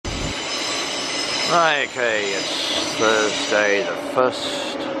Okay, it's Thursday the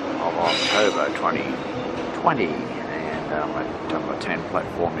 1st of October 2020 and I'm at Nambour Tram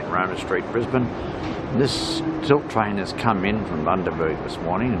platform in Roma Street, Brisbane. This tilt train has come in from Bundaberg this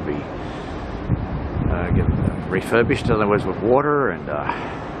morning and be refurbished, in other words, with water and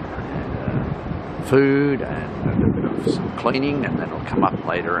food and a bit of some cleaning, and then it'll come up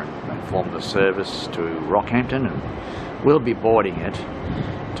later and form the service to Rockhampton, and we'll be boarding it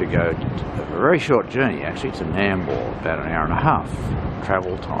to go a very short journey actually to Nambour, about an hour and a half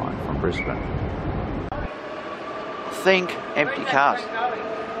travel time from Brisbane. Think empty cars.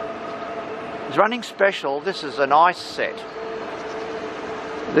 It's running special. This is an ice set.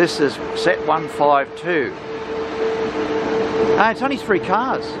 This is set 152. It's only 3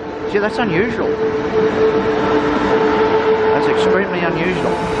 cars. Gee, that's unusual. That's extremely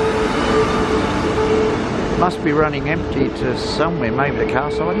unusual. Must be running empty to somewhere, maybe the car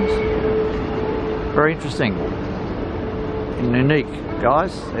sidings. Very interesting and unique,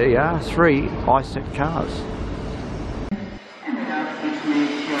 guys. There you are, 3 ice set cars.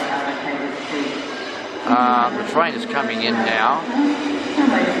 The train is coming in now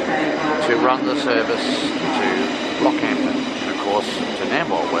to run the service to Rockhampton and of course to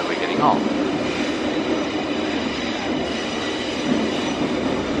Nambour, where we're getting on.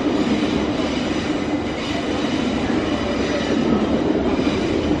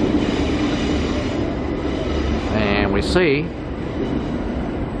 And we see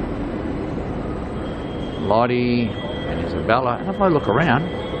Lottie and Isabella, and if I look around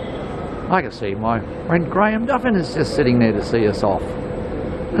I can see my friend Graham Duffin is just sitting there to see us off.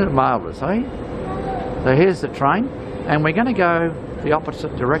 Isn't it marvellous, eh? So here's the train, and we're going to go the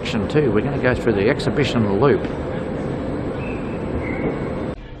opposite direction too. We're going to go through the exhibition loop.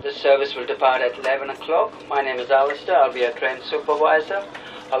 This service will depart at 11 o'clock. My name is Alistair. I'll be your train supervisor.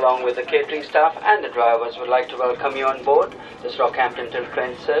 Along with the catering staff and the drivers, would like to welcome you on board this Rockhampton Tilt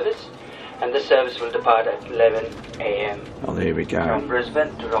train service. And this service will depart at 11 a.m. Oh, there we go. From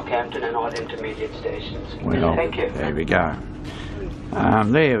Brisbane to Rockhampton and all intermediate stations. Well, thank you. There we go.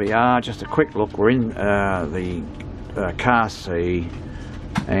 There we are. Just a quick look. We're in the car C,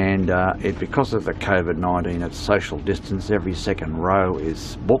 and because of the COVID-19, it's social distance. Every second row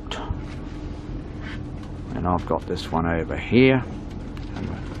is booked, and I've got this one over here.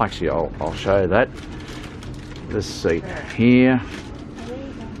 Actually, I'll show that. This seat here.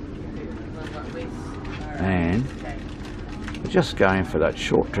 And we're just going for that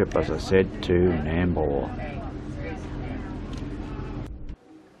short trip, as I said, to Nambour.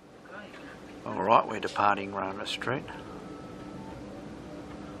 Alright, we're departing Roma Street.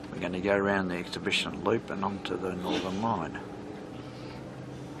 We're going to go around the exhibition loop and onto the Northern Line.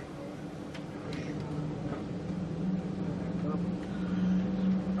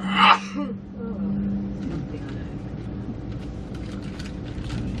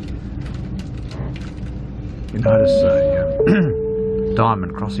 You notice a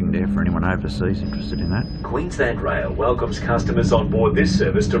diamond crossing there for anyone overseas interested in that. Queensland Rail welcomes customers on board this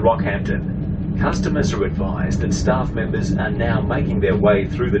service to Rockhampton. Customers are advised that staff members are now making their way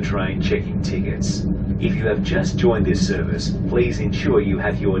through the train checking tickets. If you have just joined this service, please ensure you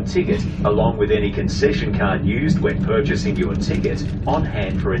have your ticket, along with any concession card used when purchasing your ticket, on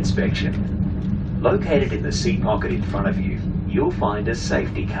hand for inspection. Located in the seat pocket in front of you, you'll find a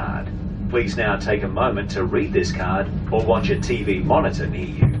safety card. Please now take a moment to read this card or watch a TV monitor near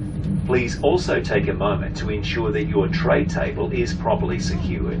you. Please also take a moment to ensure that your tray table is properly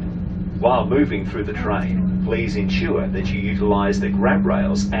secured. While moving through the train, please ensure that you utilise the grab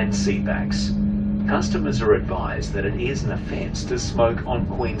rails and seat backs. Customers are advised that it is an offence to smoke on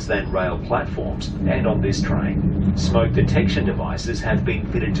Queensland Rail platforms and on this train. Smoke detection devices have been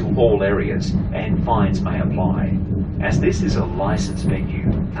fitted to all areas and fines may apply. As this is a licensed venue,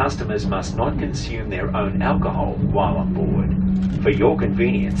 customers must not consume their own alcohol while on board. For your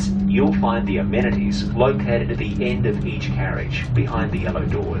convenience, you'll find the amenities located at the end of each carriage behind the yellow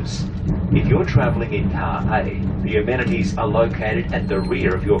doors. If you're travelling in car A, the amenities are located at the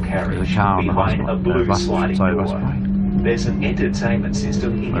rear of your carriage behind a blue sliding door. There's an entertainment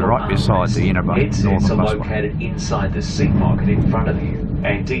system in your right beside the inner bus. Headsets are located inside the seat pocket in front of you,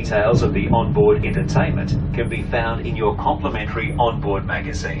 and details of the onboard entertainment can be found in your complimentary onboard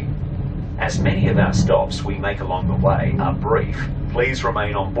magazine. As many of our stops we make along the way are brief, please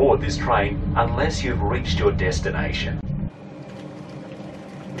remain on board this train unless you've reached your destination.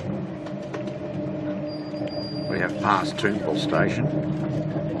 We have passed Toombul Station.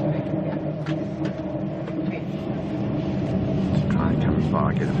 The train comes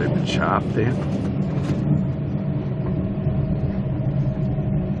by, get a bit sharp there.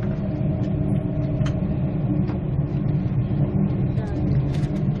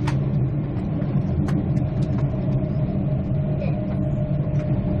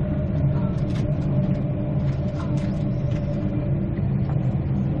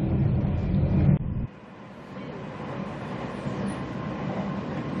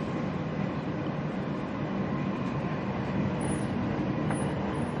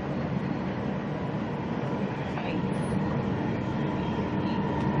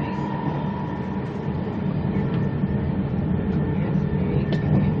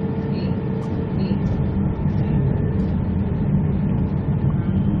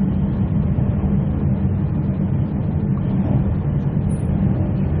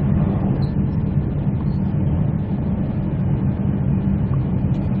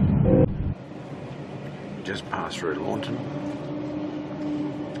 pass through Launton.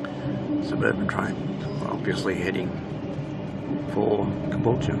 Suburban train, obviously heading for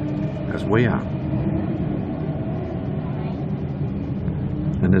Caboolture, as we are.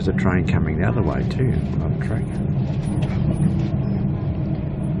 And there's a train coming the other way too, on the track.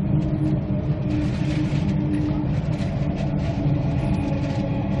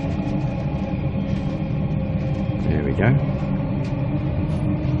 There we go.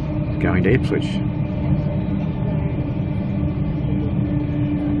 It's going to Ipswich.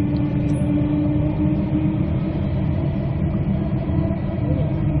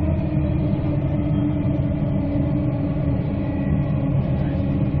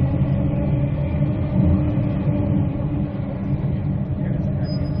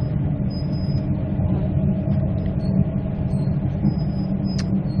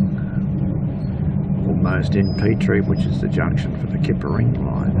 Almost in Petrie, which is the junction for the Kippering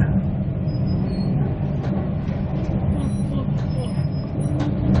line.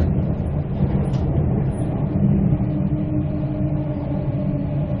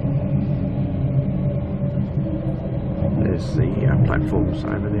 There's the platforms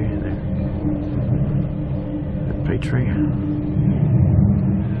over there at Petrie.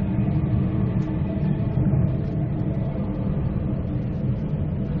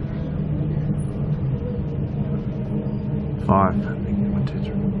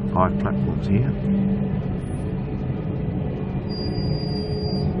 Five platforms here.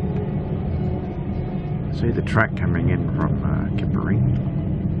 See the track coming in from Kippering.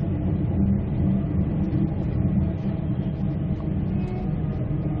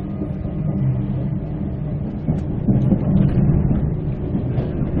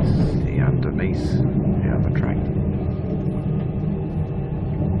 See underneath the other track.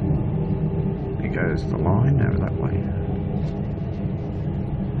 There goes the line over that way.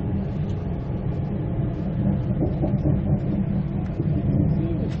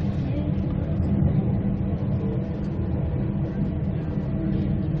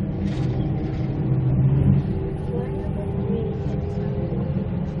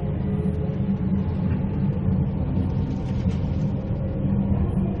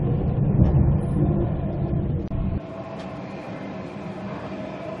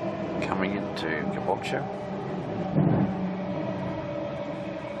 Coming into Caboolture.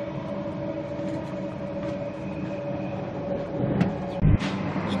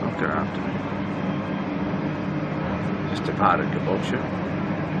 It's not good afternoon. Just departed Caboolture.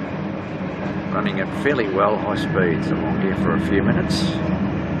 Running at fairly well high speeds along here for a few minutes.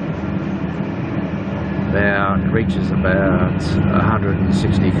 It reaches about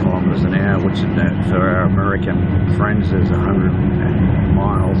 160 kilometres an hour, which for our American friends is 100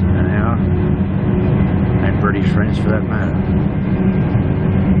 miles an hour, and British friends for that matter.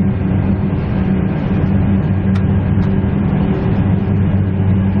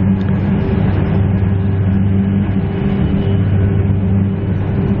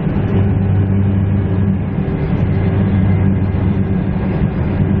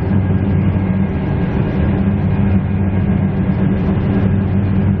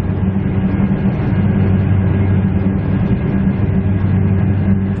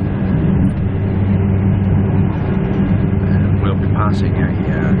 Passing a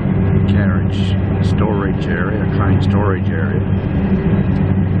carriage storage area, a train storage area,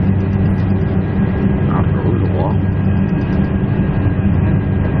 after a little while.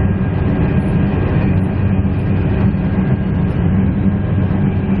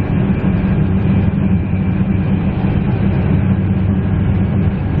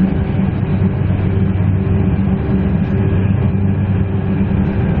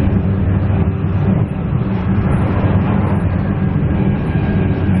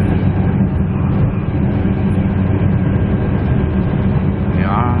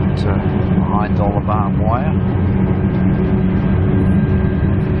 Behind all the barbed wire.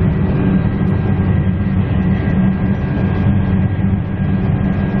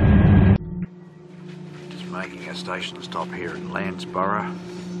 Just making a station stop here in Landsborough.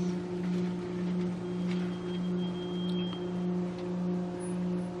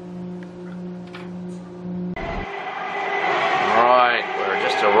 Right, we're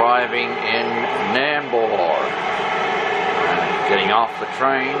just arriving in Nambour. Getting off the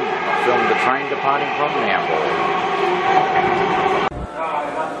train. I filmed the train departing from Nambour.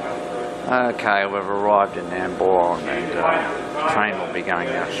 Okay, we've arrived in Nambour and the train will be going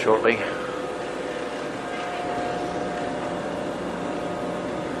out shortly.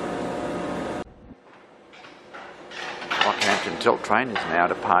 Rockhampton Tilt train is now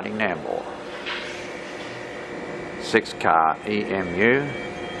departing Nambour. 6-car EMU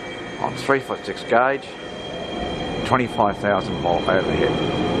on 3'6" gauge. 25,000 volt overhead.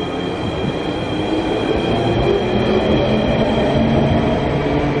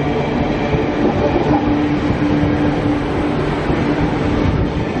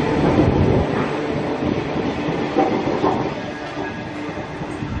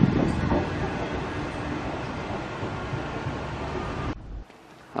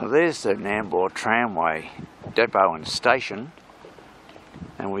 Now there's the Nambour Tramway depot and station,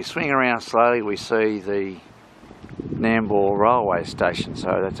 and we swing around slowly, we see the Nambour railway station,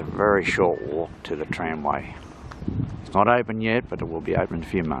 so that's a very short walk to the tramway. It's not open yet, but it will be open in a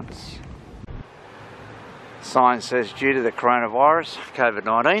few months. Sign says due to the coronavirus,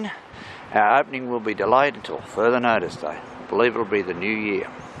 COVID-19, our opening will be delayed until further notice though. I believe it will be the new year.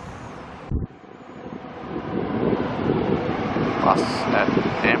 Bus at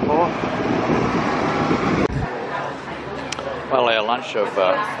Nambour. Well, our lunch of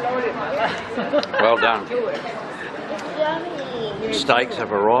well done steaks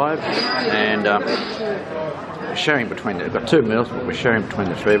have arrived, and we're sharing between we've got 2 meals, but we're sharing between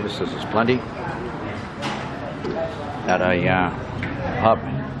the services. There's plenty at a pub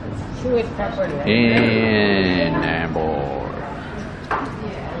in Nambour.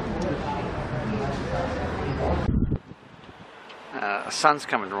 The sun's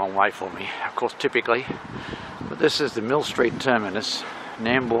coming the wrong way for me, of course, typically, but this is the Mill Street terminus,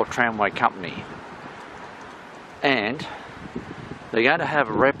 Nambour Tramway Company, and they're going to have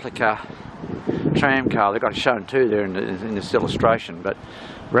a replica tram car. They've got shown two there in this illustration, but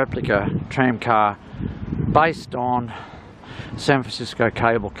replica tram car based on San Francisco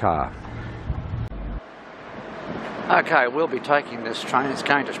cable car. Okay, we'll be taking this train. It's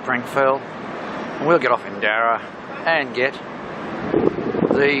going to Springfield, and we'll get off in Darra and get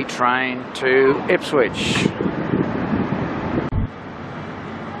the train to Ipswich.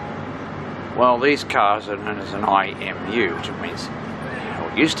 Well, these cars are known as an IMU, which means,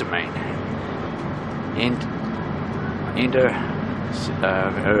 or used to mean,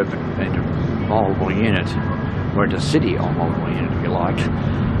 inter-mobile unit, or intercity or mobile unit, if you like.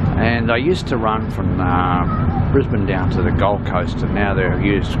 And they used to run from Brisbane down to the Gold Coast, and now they're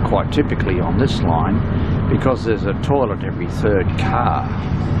used quite typically on this line because there's a toilet every third car.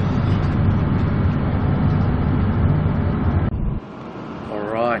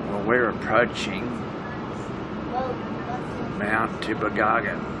 Alright, well, we're approaching Mount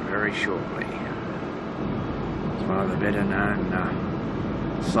Tibbergargan very shortly. It's one of the better known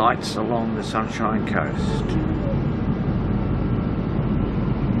sites along the Sunshine Coast.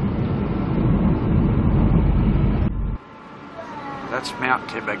 That's Mount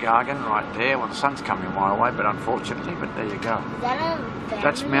Tibbergargan right there. Well, the sun's coming my way, but unfortunately, but there you go. Is that a family?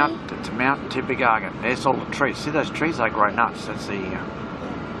 That's Mount Tibbergargan. There's all the trees. See those trees? They grow nuts. That's the...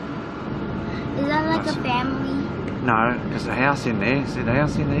 Is that like a family? No, there's a house in there. See the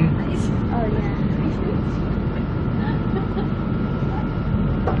house in there? Oh, yeah.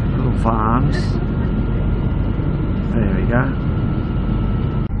 Little farms. There we go.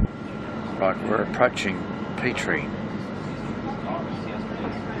 Right, we're approaching Petrie.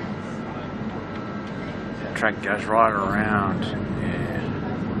 The track goes right around.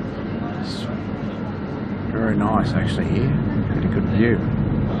 Yeah. It's very nice actually here. Get a good view.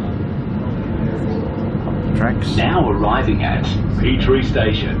 Tracks. Now arriving at Petrie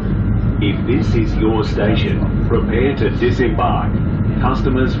Station. If this is your station, prepare to disembark.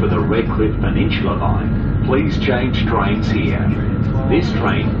 Customers for the Redcliffe Peninsula line, please change trains here. This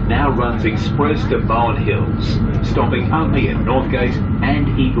train now runs express to Bowen Hills, stopping only at Northgate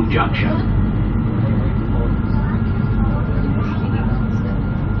and Eagle Junction.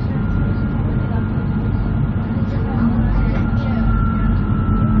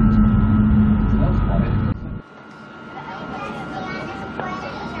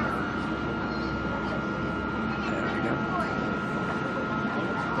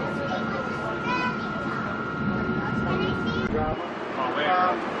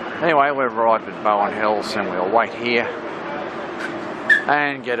 Anyway, we've arrived at Bowen Hills and we'll wait here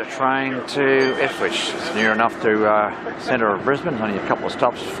and get a train to Ipswich. It's near enough to centre of Brisbane, only a couple of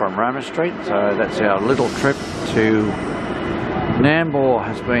stops from Roma Street, so that's our little trip to Nambour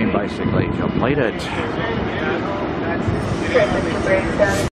has been basically completed.